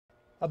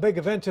A big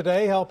event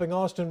today helping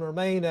Austin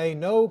remain a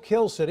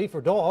no-kill city for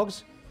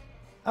dogs.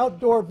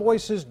 Outdoor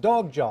Voices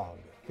Dog Jog,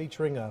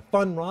 featuring a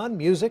fun run,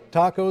 music,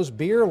 tacos,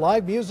 beer,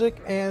 live music,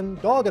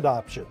 and dog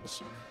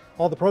adoptions.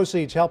 All the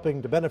proceeds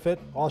helping to benefit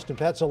Austin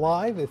Pets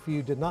Alive. If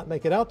you did not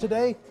make it out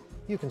today,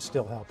 you can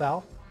still help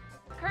out.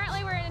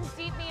 Currently, we're in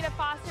deep need of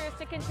fosters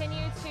to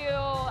continue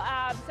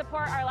to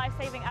support our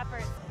life-saving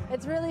efforts.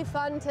 It's really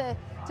fun to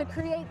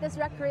create this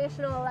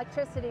recreational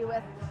electricity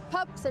with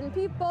pups and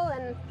people,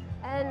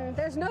 and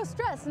there's no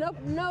stress,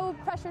 no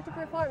pressure to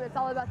perform. It's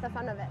all about the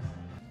fun of it.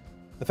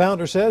 The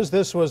founder says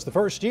this was the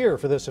first year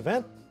for this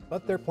event,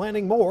 but they're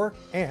planning more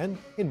and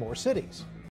in more cities.